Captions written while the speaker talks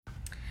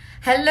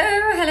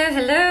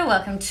Hello.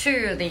 Welcome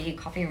to the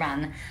Coffee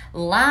Run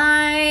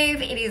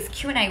Live. It is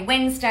Q&A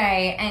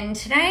Wednesday, and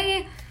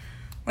today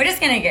we're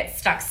just going to get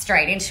stuck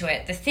straight into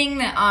it. The thing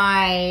that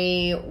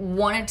I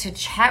wanted to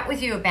chat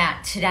with you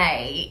about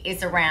today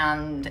is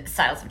around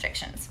sales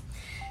objections.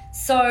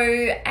 So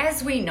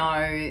as we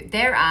know,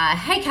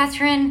 hey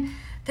Catherine,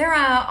 there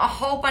are a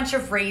whole bunch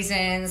of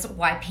reasons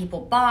why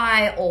people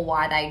buy or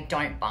why they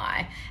don't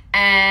buy.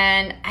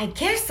 And I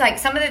guess like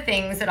some of the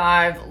things that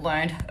I've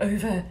learned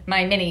over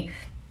my many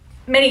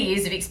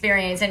years of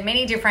experience and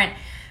many different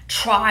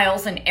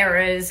trials and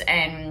errors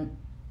and,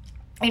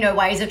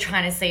 ways of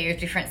trying to see if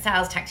different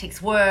sales tactics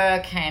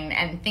work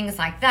and things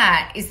like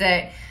that is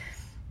that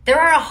there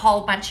are a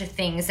whole bunch of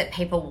things that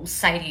people will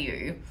say to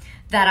you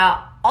that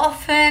are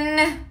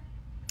often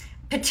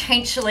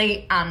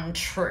potentially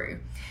untrue.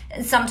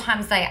 And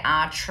sometimes they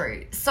are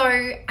true. So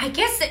I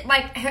guess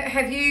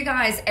have you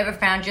guys ever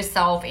found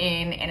yourself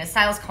in a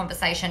sales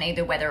conversation,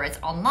 either whether it's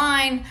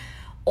online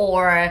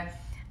or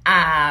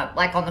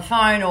on the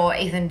phone or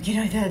even,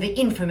 the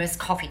infamous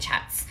coffee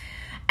chats,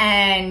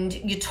 and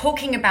you're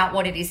talking about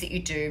what it is that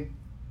you do,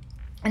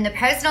 and the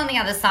person on the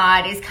other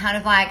side is kind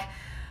of like,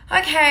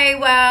 okay,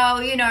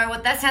 well,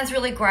 what, that sounds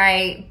really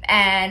great,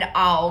 and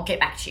I'll get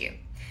back to you.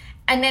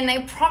 And then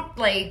they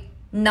promptly,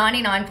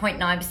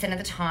 99.9% of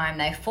the time,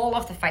 they fall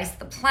off the face of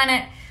the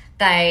planet.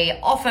 They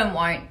often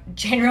won't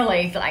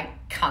generally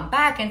come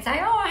back and say,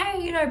 oh,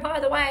 hey, by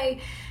the way,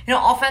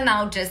 often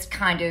they'll just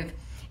kind of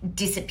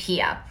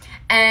disappear.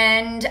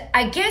 And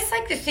I guess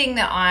the thing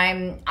that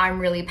I'm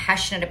really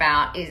passionate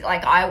about is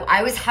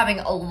I was having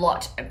a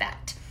lot of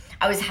that.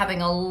 I was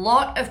having a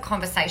lot of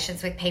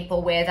conversations with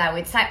people where they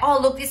would say, oh,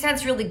 look, this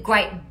sounds really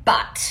great,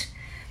 but...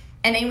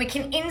 And then we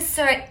can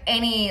insert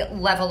any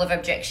level of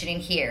objection in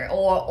here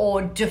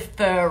or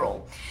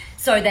deferral.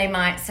 So they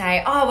might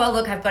say, oh, well,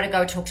 look, I've got to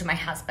go talk to my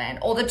husband,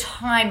 or the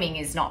timing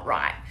is not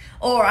right,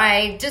 or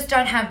I just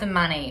don't have the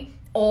money,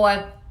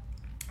 or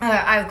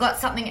I've got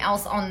something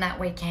else on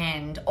that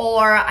weekend,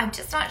 or I'm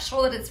just not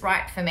sure that it's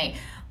right for me,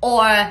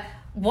 or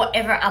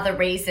whatever other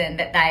reason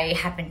that they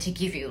happen to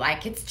give you,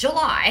 like it's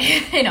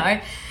July,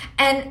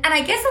 And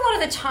I guess a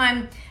lot of the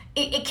time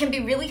it can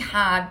be really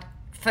hard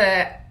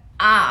for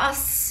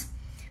us,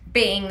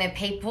 being the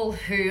people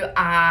who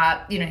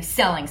are,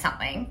 selling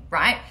something,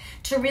 right,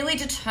 to really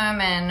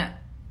determine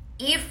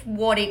if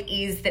what it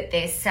is that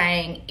they're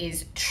saying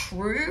is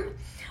true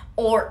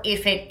or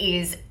if it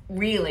is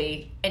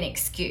really an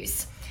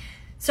excuse.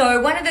 So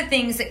one of the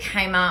things that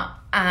came up,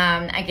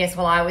 I guess,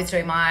 while I was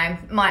doing my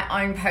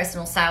own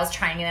personal sales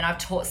training, and then I've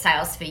taught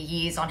sales for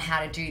years on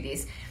how to do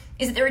this,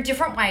 is that there are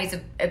different ways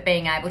of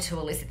being able to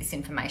elicit this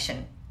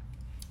information.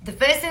 The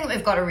first thing that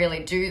we've got to really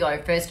do,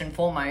 though, first and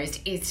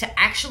foremost, is to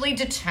actually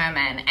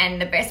determine,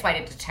 and the best way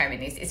to determine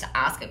this is to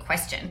ask a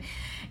question,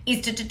 is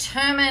to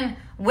determine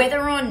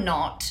whether or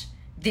not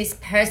this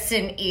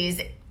person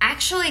is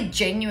actually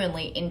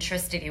genuinely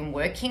interested in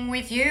working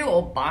with you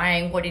or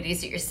buying what it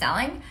is that you're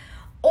selling,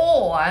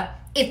 or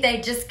if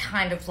they're just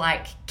kind of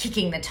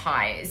kicking the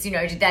tires.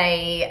 Are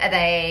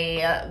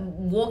they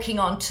walking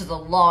onto the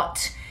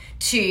lot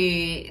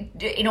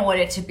in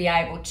order to be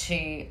able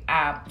to,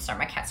 sorry,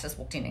 my cat's just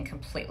walked in and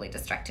completely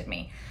distracted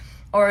me.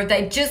 Or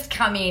they just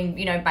come in,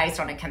 based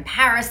on a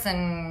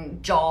comparison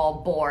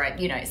job or,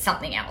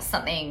 something else,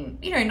 something,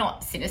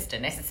 not sinister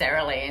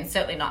necessarily and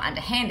certainly not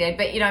underhanded,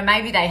 but,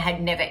 maybe they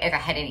had never ever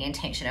had any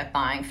intention of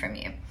buying from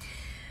you.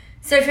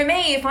 So for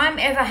me, if I'm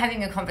ever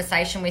having a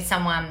conversation with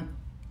someone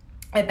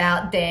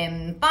about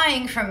them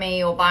buying from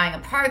me or buying a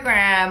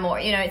program, or,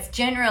 it's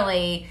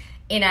generally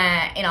in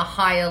a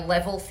higher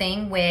level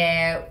thing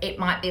where it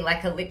might be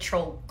a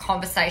literal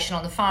conversation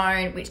on the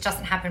phone, which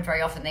doesn't happen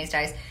very often these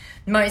days.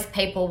 Most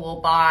people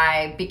will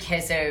buy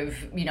because of,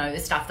 the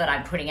stuff that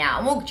I'm putting out,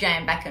 and we'll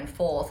jam back and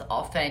forth,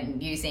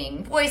 often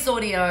using voice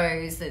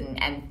audios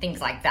and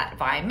things like that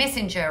via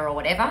Messenger or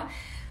whatever.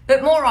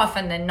 But more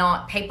often than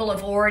not, people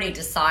have already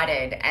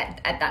decided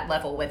at that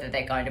level whether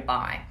they're going to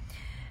buy.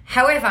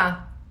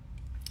 However,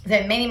 for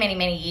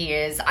many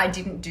years, I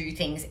didn't do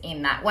things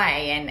in that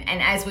way.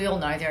 And as we all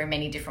know, there are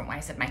many different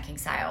ways of making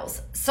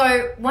sales.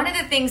 So one of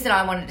the things that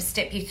I wanted to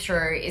step you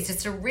through is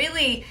just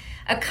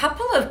a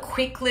couple of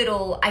quick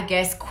little,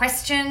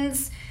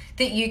 questions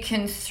that you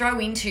can throw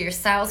into your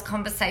sales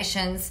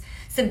conversations,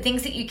 some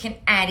things that you can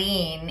add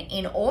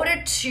in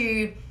order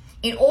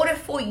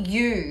for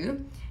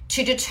you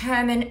to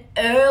determine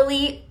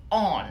early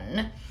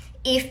on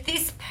if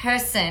this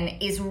person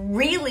is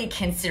really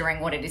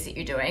considering what it is that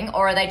you're doing,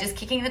 or are they just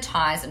kicking the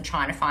tires and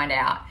trying to find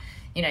out,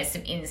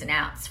 some ins and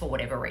outs for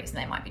whatever reason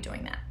they might be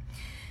doing that.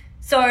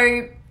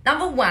 So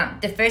number one,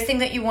 the first thing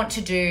that you want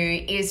to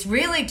do is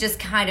really just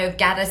kind of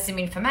gather some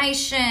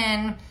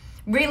information,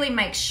 really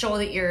make sure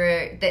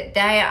that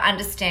they are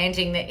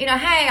understanding that,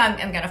 hey,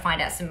 I'm going to find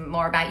out some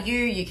more about you.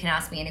 You can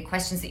ask me any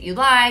questions that you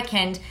like.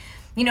 And,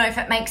 if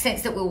it makes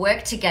sense that we'll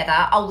work together,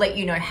 I'll let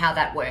you know how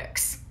that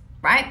works,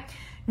 right?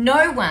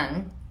 No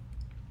one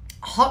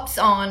hops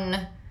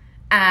on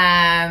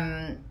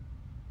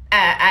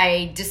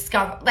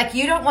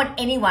you don't want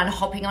anyone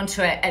hopping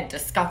onto a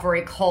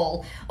discovery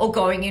call or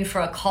going in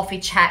for a coffee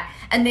chat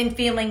and then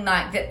feeling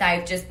like that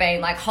they've just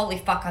been like, holy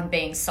fuck, I'm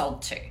being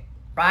sold to,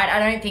 right?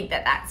 I don't think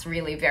that that's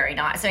really very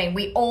nice. I mean,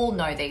 we all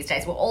know these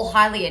days, we're all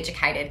highly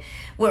educated.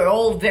 We're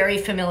all very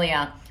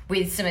familiar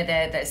with some of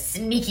the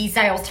sneaky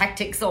sales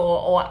tactics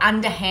or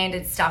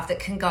underhanded stuff that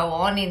can go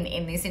on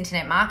in this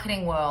internet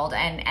marketing world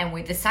and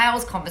with the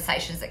sales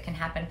conversations that can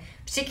happen,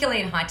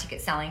 particularly in high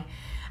ticket selling.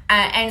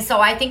 And so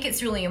I think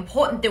it's really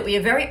important that we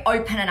are very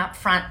open and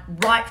upfront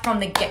right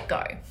from the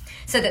get-go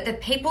so that the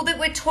people that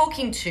we're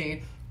talking to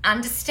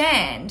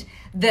understand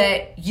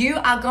that you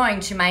are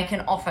going to make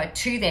an offer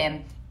to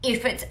them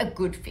if it's a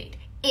good fit,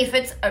 if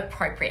it's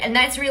appropriate. And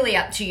that's really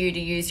up to you to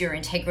use your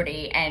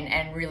integrity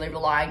and really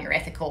rely on your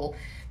ethical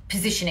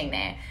positioning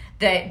there,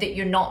 that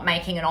you're not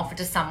making an offer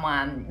to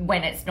someone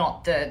when it's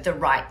not the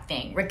right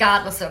thing,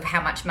 regardless of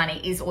how much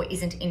money is or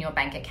isn't in your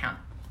bank account.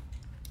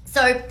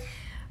 So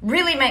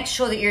really make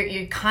sure that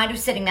you're kind of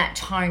setting that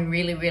tone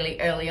really,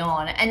 really early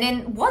on. And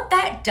then what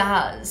that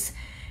does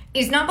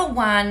is, number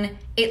one,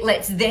 it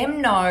lets them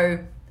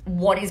know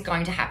what is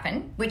going to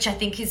happen, which I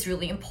think is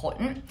really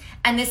important.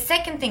 And the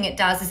second thing it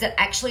does is it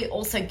actually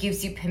also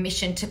gives you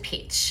permission to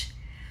pitch,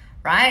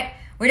 right?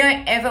 We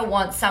don't ever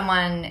want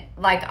someone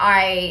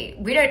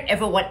we don't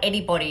ever want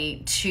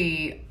anybody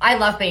to, I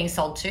love being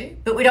sold to,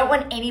 but we don't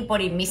want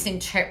anybody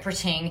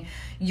misinterpreting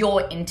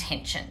your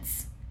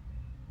intentions.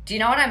 Do you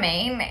know what I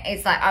mean?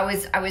 It's like I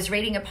was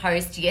reading a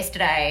post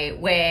yesterday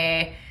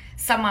where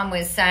someone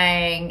was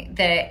saying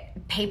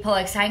that people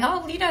are saying,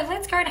 oh,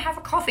 let's go and have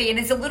a coffee. And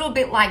it's a little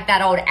bit like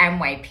that old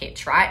Amway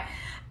pitch, right?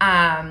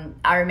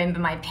 I remember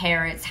my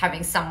parents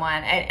having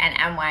someone, an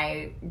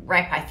Amway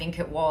rep, I think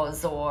it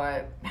was,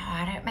 or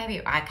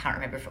I can't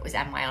remember if it was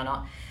Amway or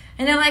not.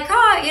 And they're like, oh,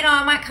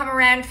 I might come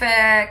around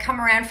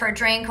for a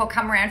drink or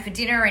come around for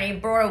dinner. And he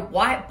brought a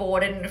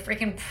whiteboard and a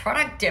freaking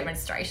product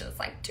demonstration. It's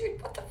like,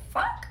 dude, what the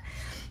fuck?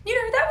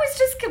 That was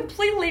just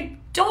completely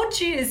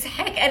dodgy as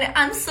heck and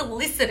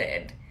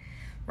unsolicited,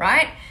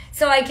 right?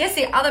 So I guess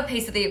the other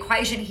piece of the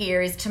equation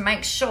here is to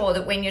make sure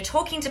that when you're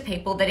talking to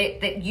people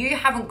that you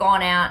haven't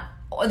gone out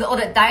or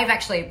that they've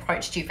actually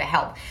approached you for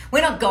help.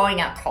 We're not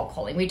going out cold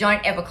calling. We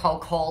don't ever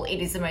cold call. It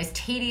is the most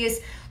tedious,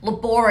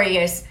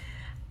 laborious,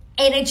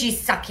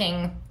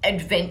 energy-sucking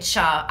adventure,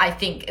 I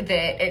think,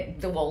 venture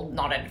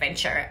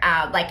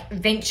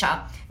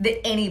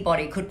that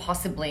anybody could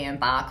possibly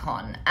embark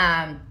on.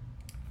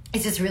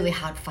 It's just really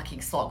hard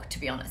fucking slog, to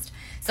be honest.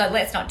 So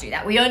let's not do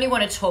that. We only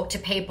want to talk to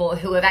people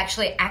who have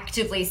actually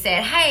actively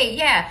said, hey,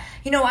 yeah,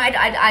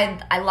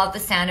 I love the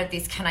sound of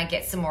this. Can I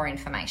get some more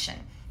information?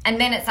 And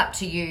then it's up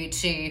to you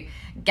to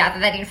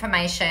gather that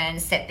information,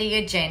 set the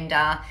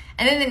agenda.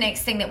 And then the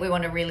next thing that we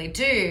want to really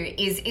do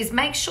is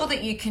make sure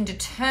that you can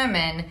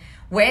determine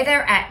where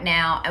they're at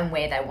now and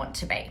where they want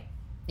to be.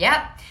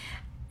 Yep.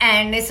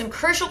 And there's some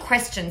crucial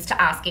questions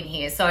to ask in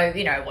here. So,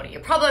 what are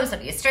your problems? What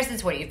are your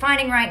stresses? What are you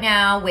finding right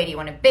now? Where do you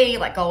want to be?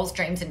 Like goals,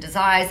 dreams, and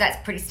desires.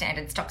 That's pretty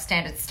standard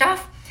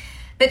stuff.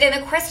 But then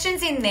the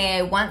questions in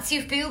there, once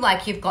you feel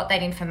like you've got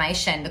that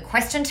information, the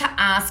question to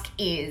ask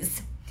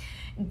is,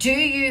 do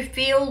you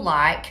feel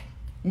like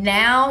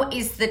now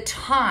is the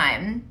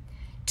time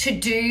to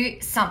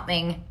do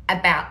something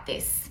about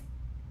this?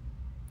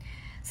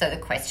 So the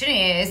question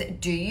is,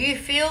 do you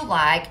feel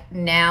like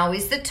now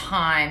is the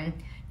time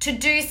to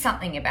do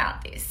something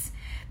about this?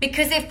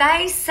 Because if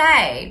they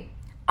say,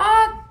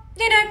 oh,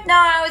 no,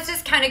 I was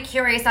just kind of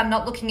curious, I'm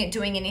not looking at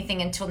doing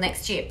anything until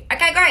next year.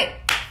 Okay, great.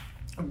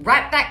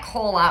 Wrap that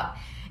call up,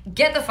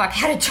 get the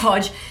fuck out of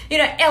Dodge,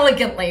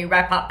 elegantly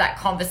wrap up that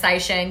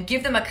conversation,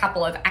 give them a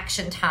couple of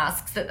action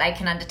tasks that they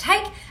can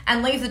undertake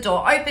and leave the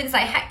door open.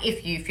 Say, hey,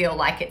 if you feel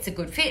like it's a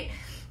good fit,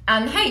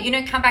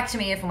 hey, come back to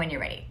me if and when you're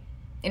ready.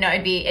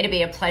 It'd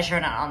be a pleasure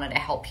and an honor to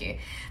help you.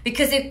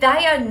 Because if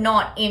they are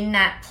not in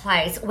that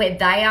place where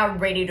they are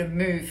ready to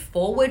move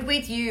forward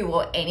with you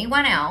or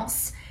anyone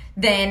else,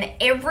 then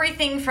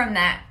everything from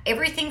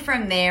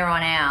there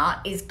on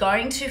out is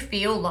going to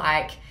feel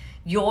like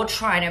you're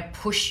trying to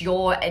push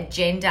your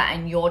agenda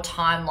and your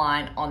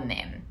timeline on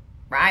them,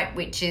 right?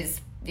 Which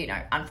is,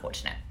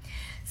 unfortunate.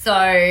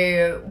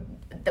 So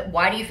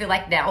why do you feel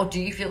like now, or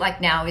do you feel like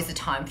now is the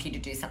time for you to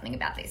do something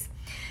about this?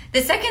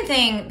 The second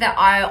thing that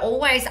I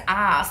always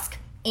ask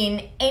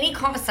in any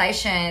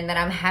conversation that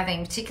I'm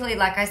having, particularly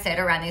like I said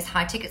around this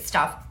high ticket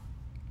stuff,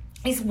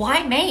 is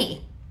why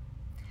me?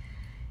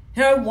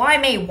 Why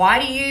me? Why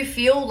do you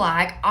feel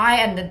like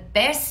I am the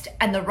best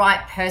and the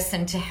right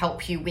person to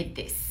help you with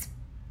this?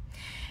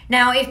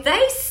 Now, if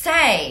they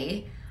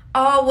say,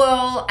 oh,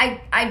 well,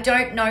 I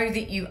don't know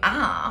that you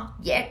are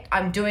yet,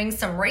 I'm doing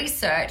some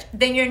research,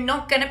 then you're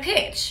not going to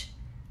pitch.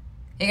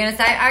 You're going to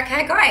say,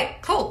 okay, great,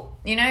 cool.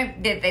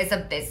 There's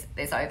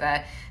over,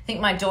 I think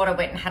my daughter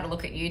went and had a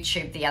look at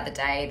YouTube the other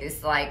day.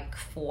 There's like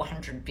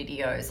 400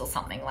 videos or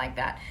something like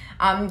that.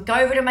 Go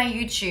over to my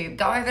YouTube,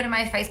 go over to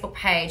my Facebook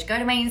page, go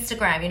to my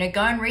Instagram,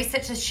 go and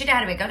research the shit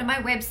out of it, go to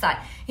my website.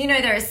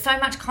 There is so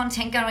much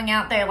content going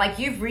out there. Like,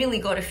 you've really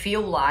got to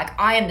feel like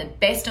I am the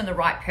best and the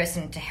right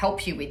person to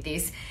help you with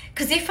this.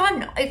 Because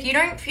if you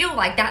don't feel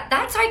like that,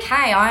 that's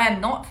okay. I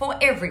am not for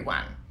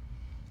everyone.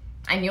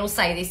 And you'll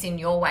say this in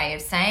your way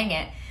of saying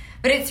it.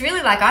 But it's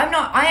really like,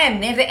 I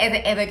am never,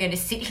 ever, ever going to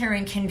sit here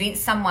and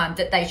convince someone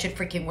that they should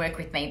freaking work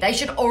with me. They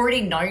should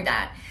already know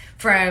that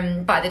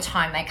by the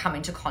time they come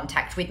into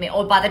contact with me,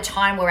 or by the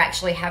time we're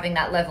actually having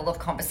that level of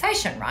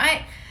conversation,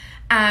 right?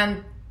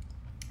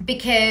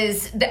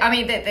 Because,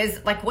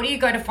 there's like, what are you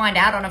going to find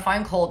out on a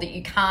phone call that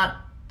you can't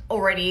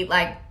already,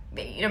 like,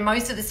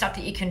 most of the stuff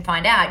that you can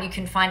find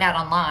out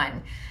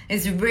online.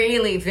 Is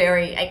really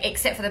very,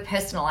 except for the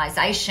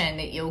personalization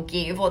that you'll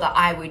give, or that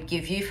I would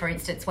give you, for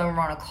instance, when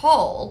we're on a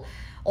call,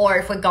 or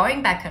if we're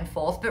going back and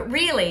forth. But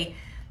really,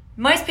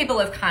 most people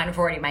have kind of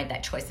already made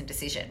that choice and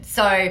decision.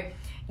 So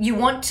you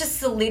want to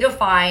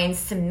solidify and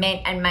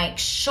cement and make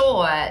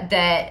sure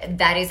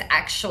that is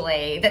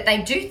actually, that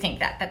they do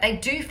think that they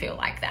do feel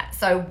like that.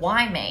 So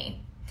why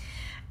me?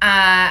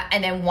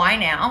 And then why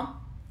now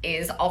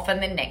is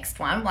often the next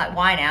one. Like,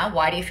 why now?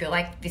 Why do you feel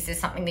like this is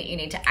something that you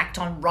need to act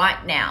on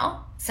right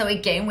now? So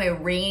again, we're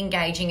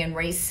re-engaging and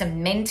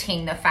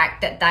re-cementing the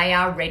fact that they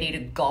are ready to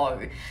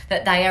go,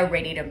 that they are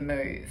ready to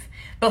move.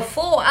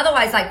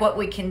 Otherwise, like, what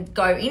we can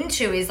go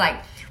into is like,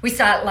 we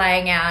start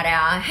laying out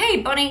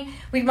hey Bonnie,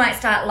 we might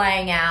start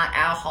laying out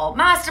our whole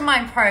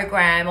mastermind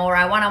program or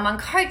our one-on-one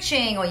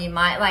coaching, or you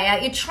might lay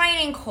out your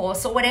training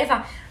course or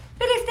whatever.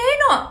 But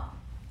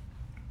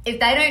if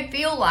they don't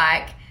feel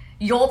like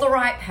you're the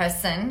right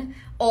person,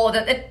 or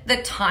that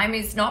the time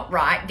is not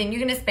right, then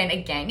you're going to spend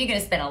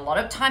a lot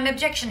of time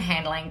objection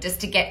handling just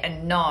to get a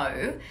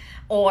no,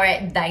 or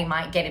they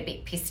might get a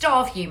bit pissed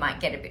off. You might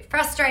get a bit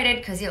frustrated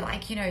because you're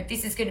like,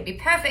 this is going to be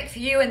perfect for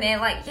you. And they're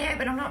like, yeah,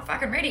 but I'm not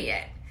fucking ready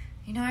yet,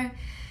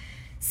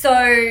 So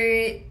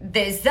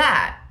there's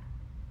that.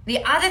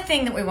 The other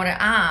thing that we want to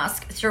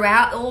ask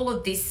throughout all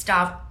of this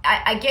stuff,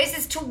 I guess,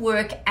 is to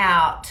work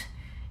out,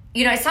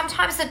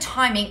 sometimes the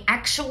timing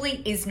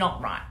actually is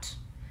not right.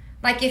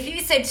 Like, if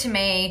you said to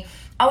me,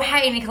 oh,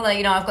 hey, Nicola,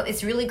 I've got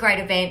this really great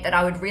event that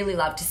I would really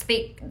love to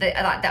speak,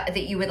 that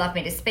you would love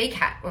me to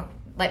speak at. Well,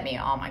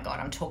 oh my God,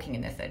 I'm talking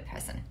in the third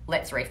person.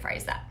 Let's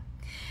rephrase that.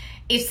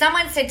 If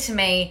someone said to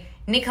me,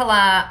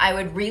 Nicola, I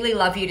would really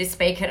love you to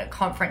speak at a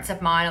conference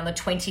of mine on the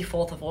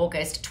 24th of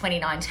August,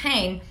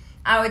 2019,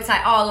 I would say,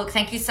 oh, look,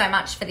 thank you so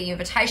much for the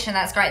invitation.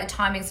 That's great. The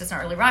timing's just not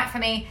really right for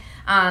me.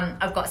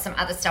 I've got some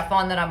other stuff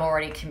on that I'm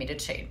already committed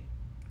to.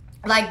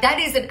 Like, that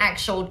is an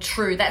actual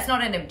true, that's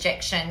not an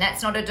objection,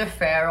 that's not a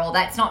deferral,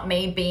 that's not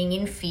me being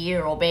in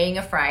fear or being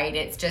afraid.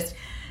 It's just,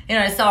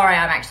 sorry,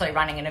 I'm actually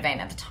running an event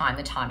at the time,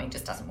 the timing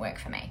just doesn't work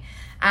for me.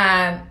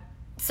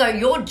 So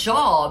your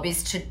job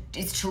is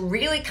to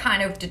really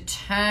kind of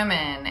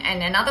determine,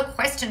 and another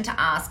question to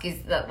ask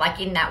is that, like,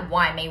 in that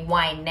why me,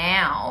 why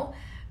now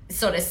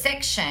sort of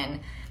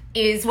section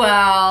is,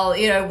 well,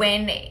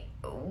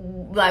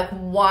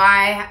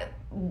 why,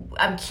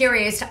 I'm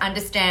curious to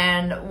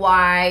understand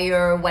why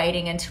you're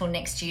waiting until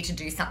next year to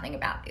do something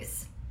about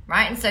this,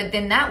 right? And so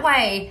then that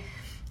way,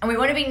 and we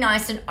want to be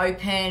nice and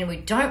open. We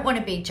don't want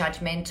to be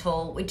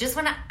judgmental. We just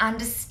want to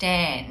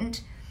understand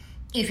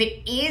if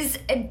it is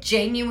a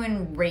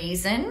genuine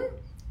reason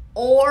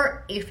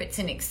or if it's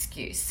an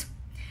excuse.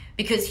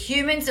 Because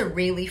humans are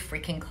really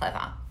freaking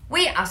clever.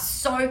 We are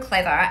so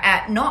clever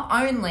at not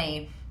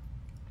only,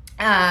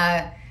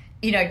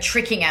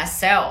 tricking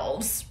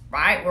ourselves,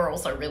 right? We're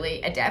also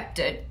really adept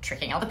at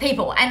tricking other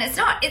people. And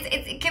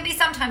it can be,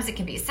 sometimes it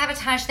can be a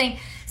sabotage thing.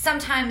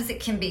 Sometimes it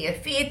can be a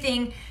fear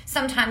thing.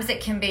 Sometimes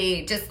it can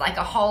be just like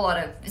a whole lot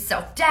of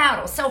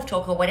self-doubt or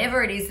self-talk or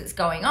whatever it is that's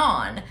going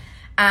on.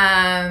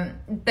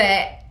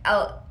 But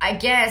I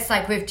guess,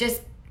 like,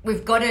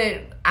 we've got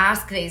to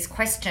ask these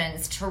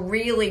questions to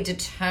really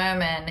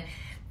determine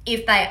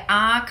if they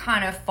are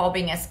kind of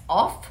fobbing us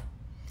off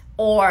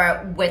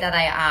or whether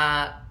they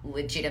are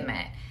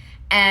legitimate.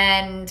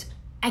 And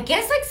I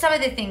guess, like, some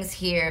of the things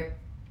here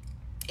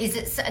is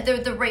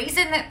the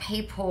reason that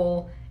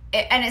people,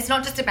 and it's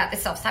not just about the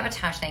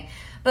self-sabotage thing,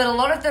 but a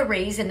lot of the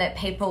reason that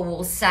people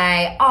will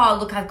say, oh,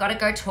 look, I've got to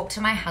go talk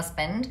to my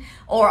husband,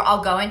 or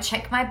I'll go and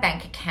check my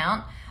bank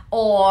account,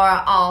 or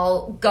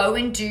I'll go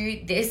and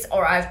do this,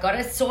 or I've got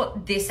to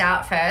sort this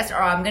out first,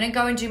 or I'm going to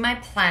go and do my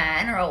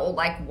plan, or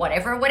like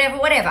whatever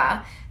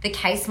the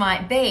case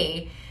might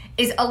be,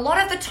 is a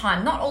lot of the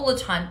time, not all the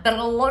time, but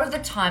a lot of the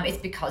time it's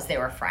because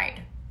they're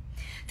afraid.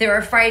 They're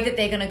afraid that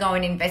they're going to go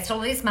and invest all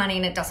this money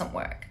and it doesn't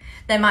work.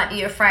 They might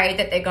be afraid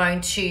that they're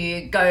going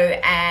to go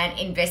and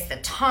invest the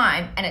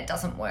time and it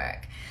doesn't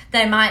work.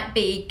 They might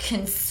be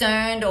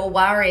concerned or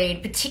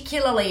worried,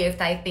 particularly if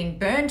they've been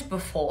burned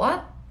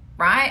before,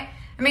 right?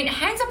 I mean,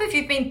 hands up if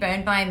you've been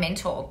burned by a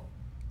mentor.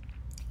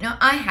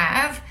 I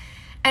have,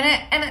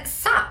 and it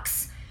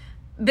sucks.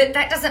 But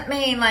that doesn't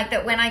mean, like,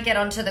 that when I get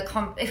onto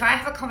if I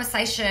have a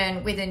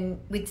conversation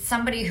with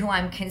somebody who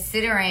I'm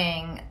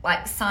considering,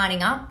 like,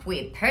 signing up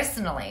with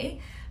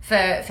personally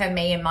for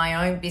me and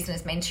my own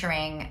business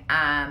mentoring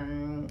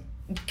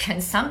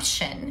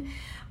consumption,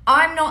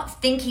 I'm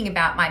not thinking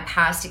about my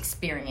past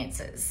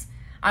experiences.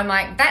 I'm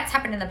like, that's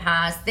happened in the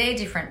past. They're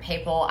different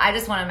people. I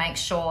just want to make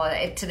sure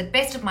to the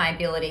best of my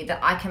ability that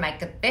I can make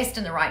the best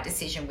and the right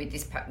decision with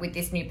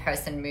this new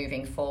person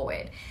moving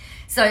forward.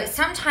 So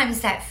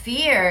sometimes that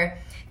fear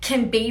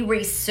can be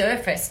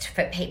resurfaced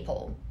for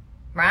people,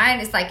 right?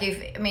 It's like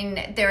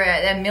there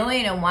are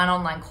 1,000,001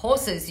 online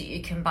courses that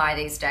you can buy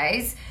these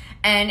days.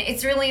 And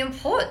it's really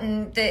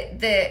important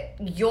that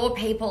your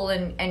people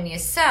and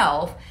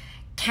yourself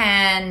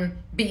can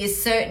be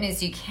as certain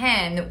as you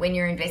can that when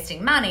you're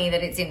investing money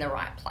that it's in the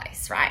right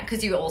place, right?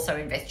 Because you also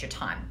invest your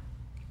time.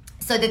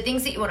 So the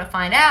things that you want to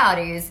find out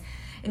is,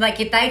 like,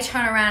 if they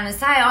turn around and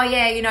say, oh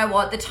yeah, you know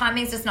what, the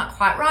timing's just not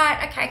quite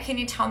right. Okay, can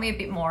you tell me a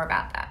bit more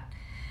about that?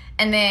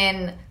 And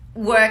then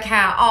work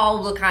out,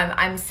 oh look,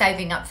 I'm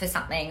saving up for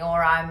something,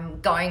 or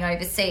I'm going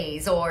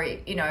overseas, or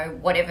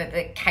whatever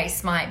the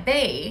case might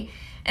be.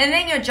 And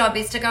then your job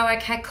is to go,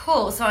 okay,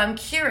 cool. So I'm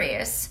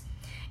curious,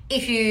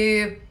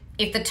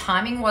 if the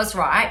timing was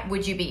right,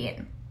 would you be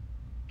in?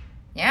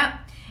 Yeah.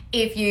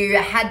 If you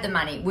had the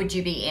money, would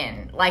you be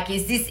in? Like,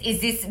 does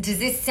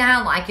this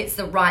sound like it's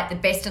the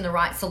best and the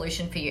right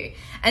solution for you?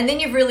 And then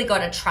you've really got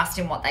to trust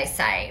in what they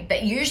say.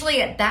 But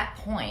usually at that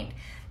point,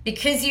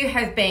 because you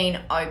have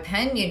been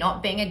open, you're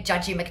not being a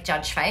judgy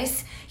McJudge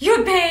face,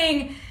 you're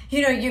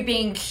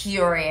being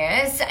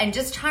curious and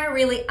just trying to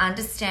really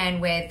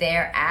understand where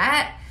they're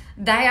at,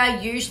 they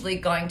are usually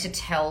going to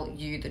tell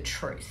you the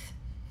truth.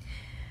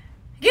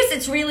 I guess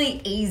it's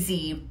really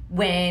easy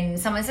when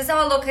someone says,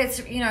 oh, look, it's,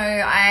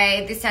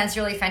 this sounds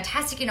really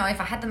fantastic. If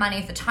I had the money,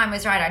 if the time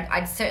was right,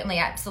 I'd certainly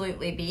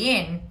absolutely be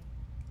in.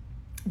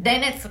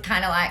 Then it's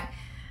kind of like,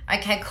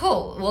 okay,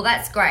 cool. Well,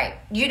 that's great.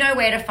 You know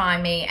where to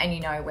find me, and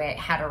you know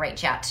how to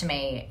reach out to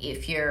me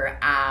if you're,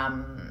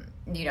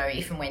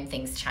 if and when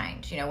things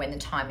change, when the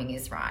timing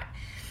is right.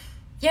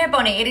 Yeah,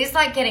 Bonnie, it is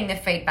like getting the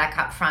feedback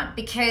up front,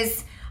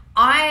 because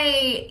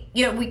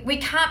we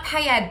can't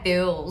pay our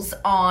bills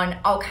on,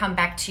 I'll come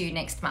back to you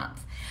next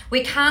month.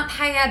 We can't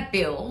pay our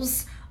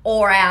bills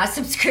or our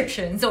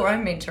subscriptions or our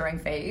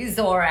mentoring fees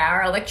or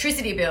our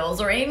electricity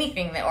bills or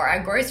anything, or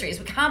our groceries.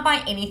 We can't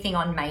buy anything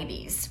on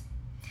maybes.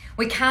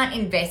 We can't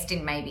invest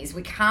in maybes.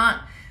 We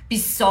can't be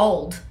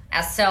sold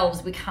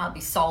ourselves. We can't be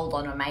sold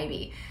on a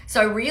maybe.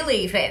 So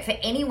really, for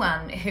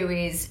anyone who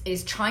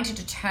is trying to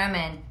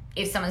determine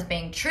if someone's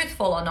being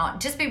truthful or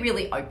not, just be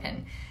really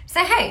open.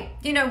 Say, hey,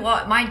 you know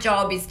what? My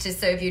job is to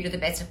serve you to the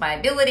best of my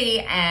ability,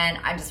 and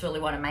I just really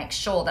want to make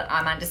sure that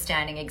I'm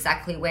understanding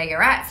exactly where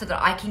you're at so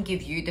that I can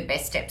give you the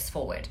best steps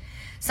forward.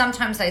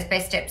 Sometimes those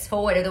best steps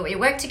forward are that we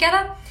work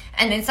together,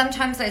 and then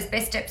sometimes those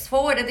best steps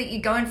forward are that you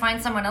go and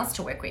find someone else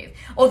to work with,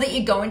 or that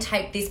you go and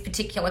take this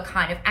particular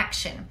kind of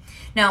action.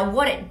 Now,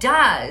 what it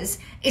does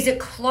is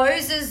it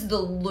closes the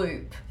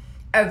loop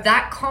of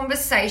that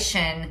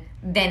conversation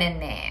then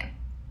and there.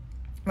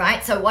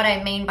 Right? So what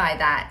I mean by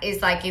that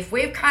is, like, if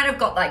we've kind of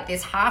got like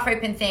this half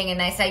open thing and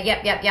they say,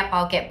 yep,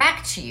 I'll get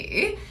back to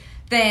you,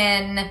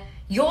 then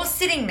you're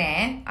sitting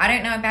there. I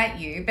don't know about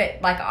you,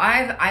 but like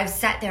I've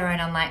sat there and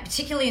I'm like,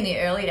 particularly in the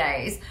early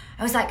days,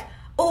 I was like,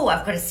 oh,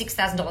 I've got a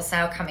 $6,000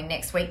 sale coming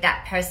next week.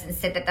 That person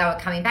said that they were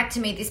coming back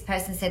to me. This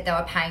person said they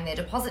were paying their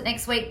deposit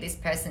next week. This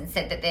person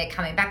said that they're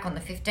coming back on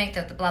the 15th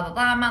of the blah, blah,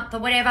 blah month or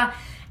whatever.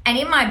 And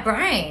in my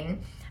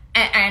brain,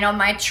 and on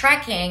my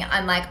tracking,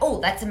 I'm like, oh,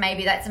 that's a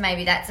maybe, that's a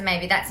maybe, that's a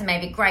maybe, that's a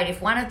maybe. Great. If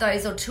one of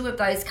those or two of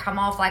those come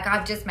off, like,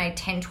 I've just made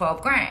 10,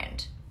 12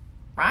 grand,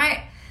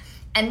 right?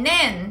 And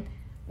then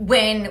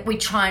when we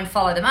try and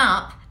follow them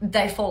up,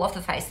 they fall off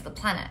the face of the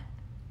planet.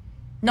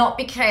 Not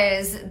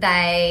because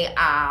they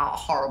are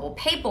horrible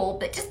people,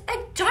 but just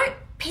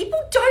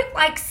people don't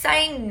like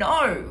saying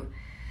no,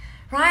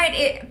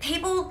 right?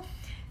 People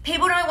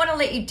don't want to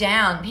let you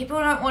down. People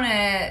don't want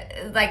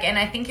to, like, and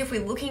I think if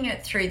we're looking at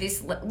it through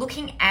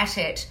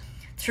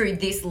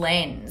this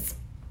lens,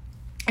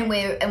 and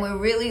we're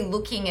really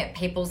looking at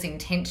people's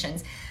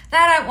intentions, they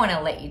don't want to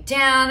let you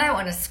down, they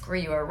want to screw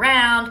you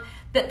around,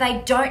 but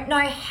they don't know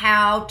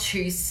how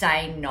to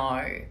say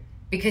no,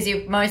 because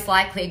you've most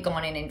likely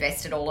gone and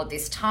invested all of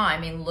this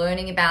time in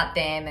learning about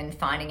them and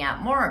finding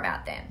out more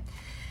about them.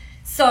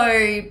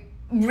 So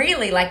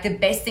really, like, the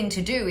best thing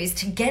to do is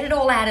to get it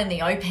all out in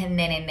the open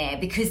then and there,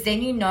 because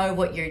then you know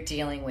what you're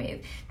dealing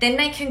with. Then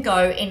they can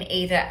go in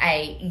either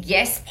a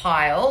yes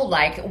pile,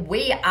 like,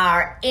 we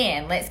are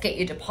in, let's get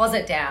your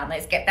deposit down,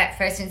 let's get that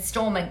first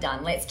installment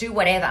done, let's do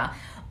whatever,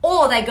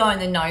 or they go in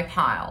the no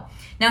pile.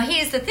 Now,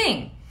 here's the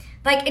thing.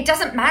 Like, it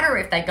doesn't matter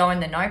if they go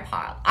in the no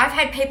pile. I've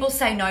had people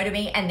say no to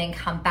me and then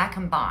come back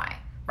and buy,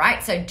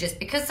 right? So just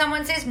because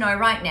someone says no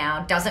right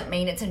now doesn't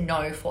mean it's a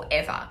no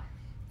forever.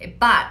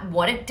 But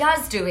what it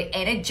does do, it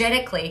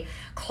energetically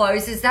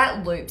closes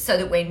that loop so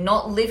that we're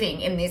not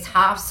living in this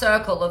half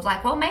circle of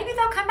like, well, maybe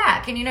they'll come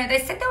back. And, they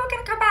said they were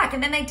going to come back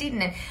and then they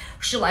didn't. And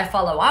shall I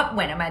follow up?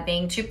 When am I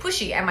being too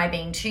pushy? Am I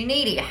being too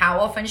needy? How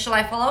often shall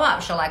I follow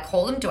up? Shall I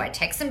call them? Do I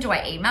text them? Do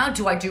I email?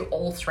 Do I do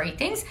all three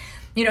things?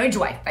 Do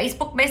I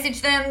Facebook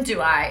message them? Do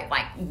I,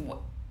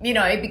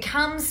 it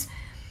becomes...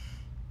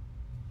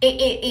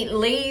 It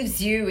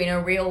leaves you in a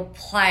real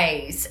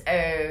place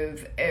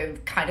of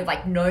kind of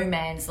like no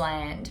man's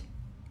land,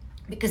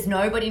 because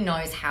nobody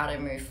knows how to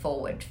move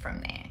forward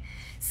from there.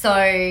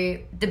 So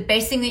the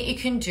best thing that you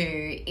can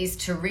do is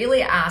to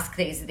really ask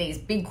these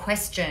big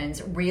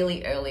questions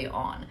really early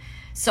on.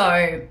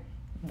 So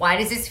why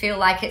does this feel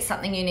like it's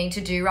something you need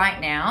to do right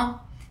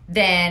now?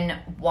 Then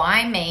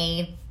why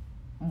me?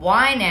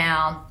 Why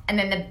now? And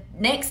then the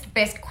next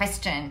best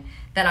question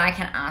that I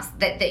can ask,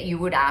 that you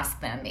would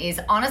ask them, is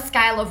on a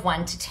scale of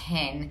 1 to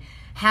 10,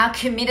 how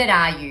committed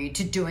are you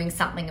to doing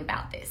something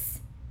about this?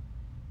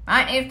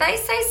 Right? If they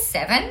say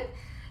 7,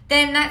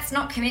 then that's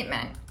not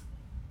commitment.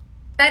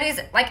 That is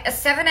like a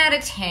 7 out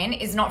of 10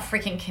 is not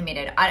freaking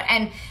committed.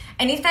 And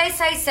if they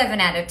say 7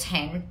 out of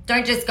 10,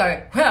 don't just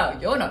go, well,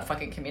 you're not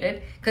fucking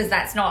committed, because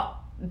that's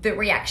not the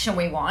reaction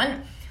we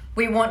want.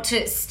 We want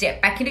to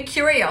step back into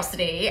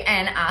curiosity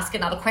and ask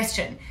another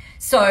question.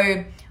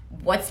 So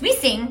what's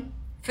missing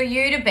for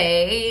you to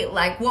be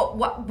like,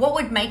 what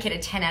would make it a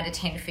 10 out of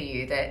 10 for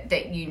you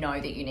that you know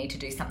that you need to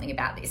do something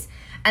about this?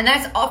 And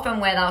that's often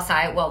where they'll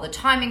say, well, the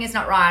timing is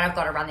not right. I've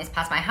got to run this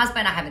past my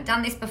husband. I haven't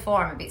done this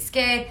before. I'm a bit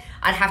scared.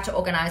 I'd have to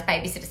organize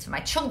babysitters for my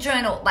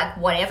children, or like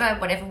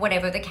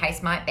whatever the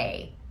case might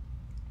be.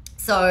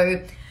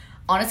 So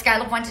on a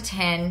scale of 1 to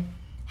 10,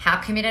 how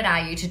committed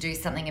are you to do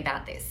something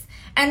about this?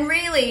 And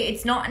really,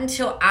 it's not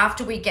until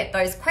after we get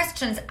those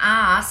questions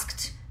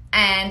asked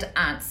and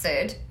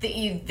answered that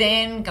you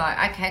then go,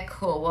 okay,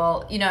 cool.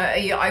 Well, are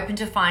you open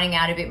to finding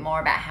out a bit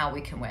more about how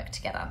we can work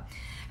together?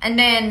 And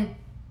then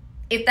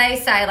if they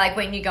say, like,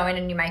 when you go in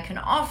and you make an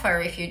offer,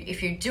 if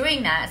you're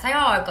doing that, say, oh,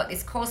 I've got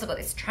this course, I've got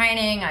this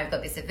training, I've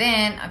got this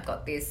event, I've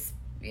got this,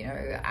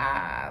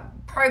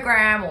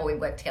 program, or we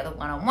work together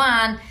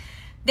one-on-one,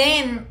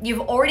 then you've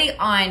already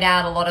ironed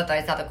out a lot of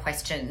those other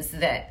questions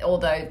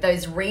although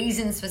those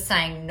reasons for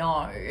saying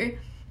no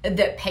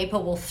that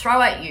people will throw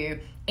at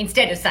you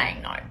instead of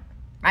saying no,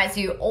 right?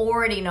 So you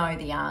already know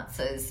the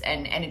answers,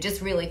 and it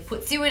just really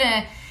puts you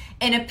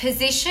in a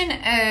position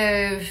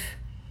of,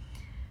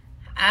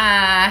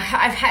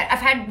 I've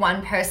had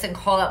one person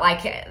call it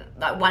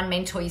like one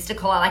mentor used to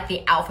call it like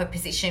the alpha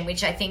position,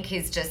 which I think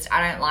is just,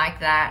 I don't like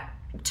that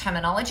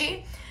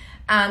terminology,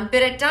 but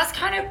it does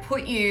kind of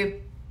put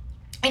you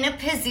in a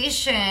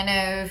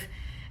position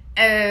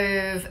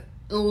of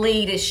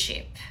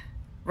leadership,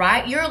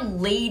 right? You're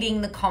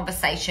leading the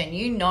conversation.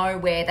 You know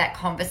where that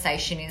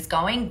conversation is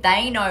going.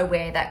 They know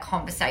where that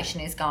conversation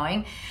is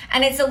going.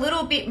 And it's a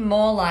little bit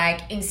more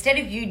like, instead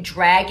of you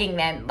dragging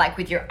them, like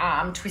with your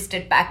arm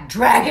twisted back,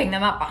 dragging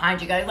them up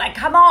behind you, going like,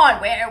 come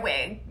on,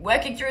 we're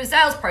working through a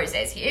sales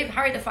process here.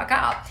 Hurry the fuck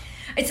up.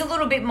 It's a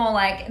little bit more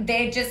like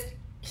they're just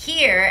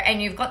here and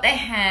you've got their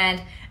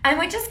hand, and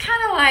we're just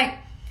kind of like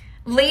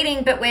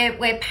leading, but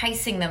we're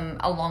pacing them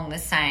along that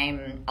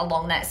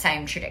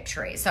same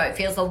trajectory. So it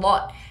feels a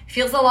lot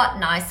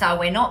nicer.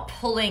 We're not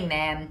pulling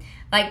them,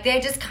 like they're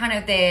just kind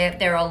of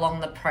they're along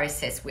the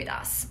process with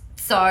us.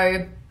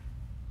 So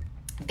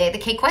they're the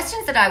key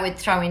questions that I would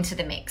throw into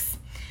the mix,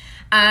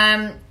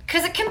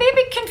 because it can be a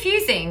bit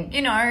confusing,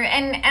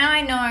 and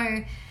I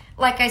know,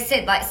 like I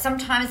said, like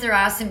sometimes there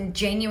are some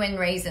genuine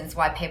reasons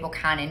why people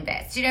can't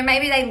invest.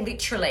 Maybe they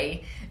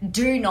literally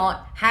do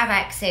not have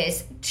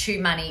access to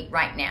money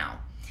right now.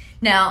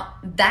 Now,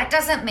 that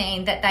doesn't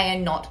mean that they are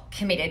not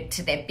committed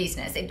to their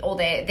business or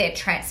their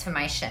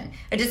transformation.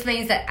 It just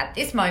means that at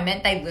this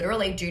moment, they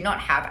literally do not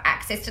have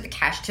access to the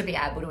cash to be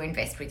able to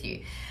invest with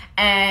you.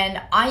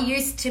 And I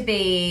used to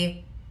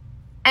be,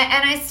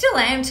 and I still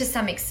am to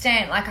some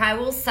extent, like I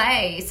will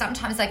say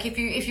sometimes, like if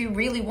you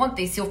really want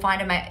this, you'll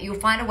find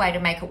a way to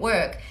make it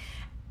work.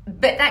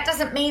 But that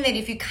doesn't mean that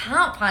if you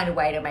can't find a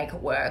way to make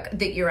it work,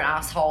 that you're an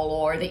asshole,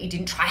 or that you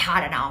didn't try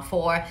hard enough,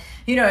 or,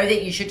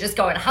 that you should just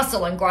go and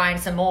hustle and grind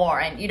some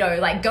more and,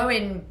 like go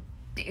and,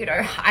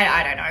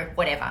 I don't know,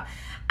 whatever.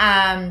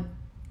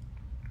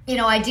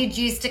 I did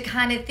used to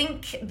kind of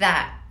think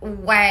that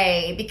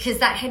way because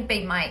that had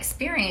been my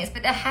experience.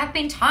 But there have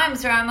been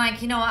times where I'm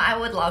like, I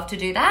would love to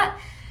do that.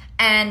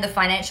 And the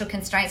financial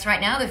constraints right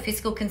now, the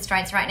fiscal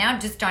constraints right now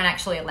just don't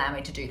actually allow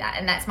me to do that.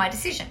 And that's my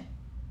decision.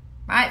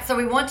 Right? So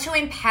we want to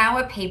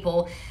empower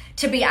people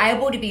to be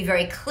able to be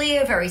very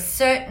clear, very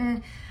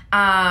certain,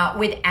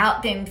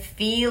 without them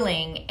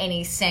feeling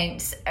any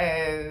sense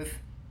of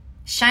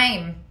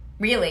shame,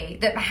 really,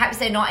 that perhaps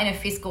they're not in a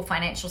fiscal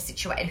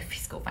situation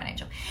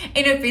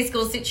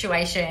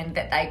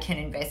that they can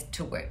invest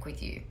to work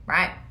with you,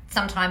 right?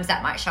 Sometimes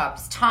that might show up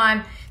as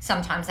time.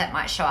 Sometimes that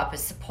might show up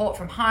as support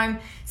from home.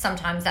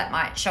 Sometimes that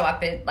might show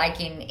up in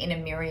a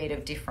myriad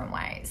of different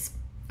ways.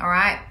 All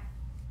right?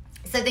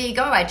 So there you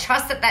go. I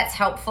trust that that's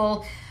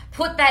helpful.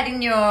 Put that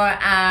in your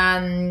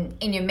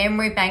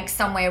memory bank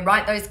somewhere.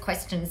 Write those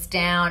questions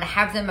down.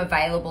 Have them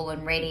available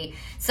and ready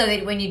so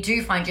that when you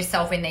do find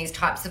yourself in these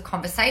types of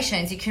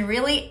conversations, you can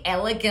really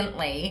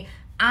elegantly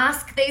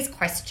ask these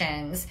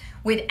questions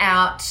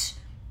without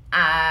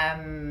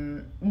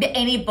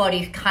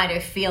anybody kind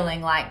of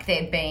feeling like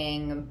they're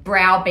being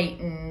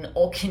browbeaten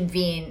or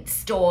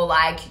convinced, or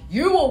like,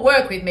 you will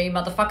work with me,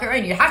 motherfucker,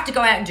 and you have to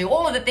go out and do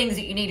all of the things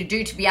that you need to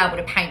do to be able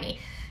to pay me.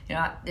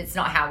 It's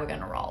not how we're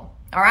going to roll.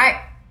 All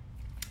right.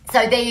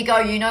 So there you go.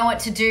 You know what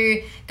to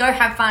do. Go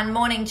have fun.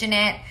 Morning,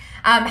 Jeanette.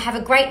 Have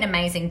a great and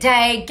amazing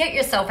day. Get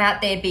yourself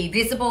out there. Be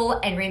visible.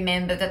 And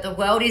remember that the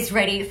world is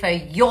ready for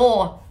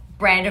your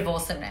brand of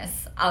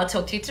awesomeness. I'll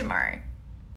talk to you tomorrow.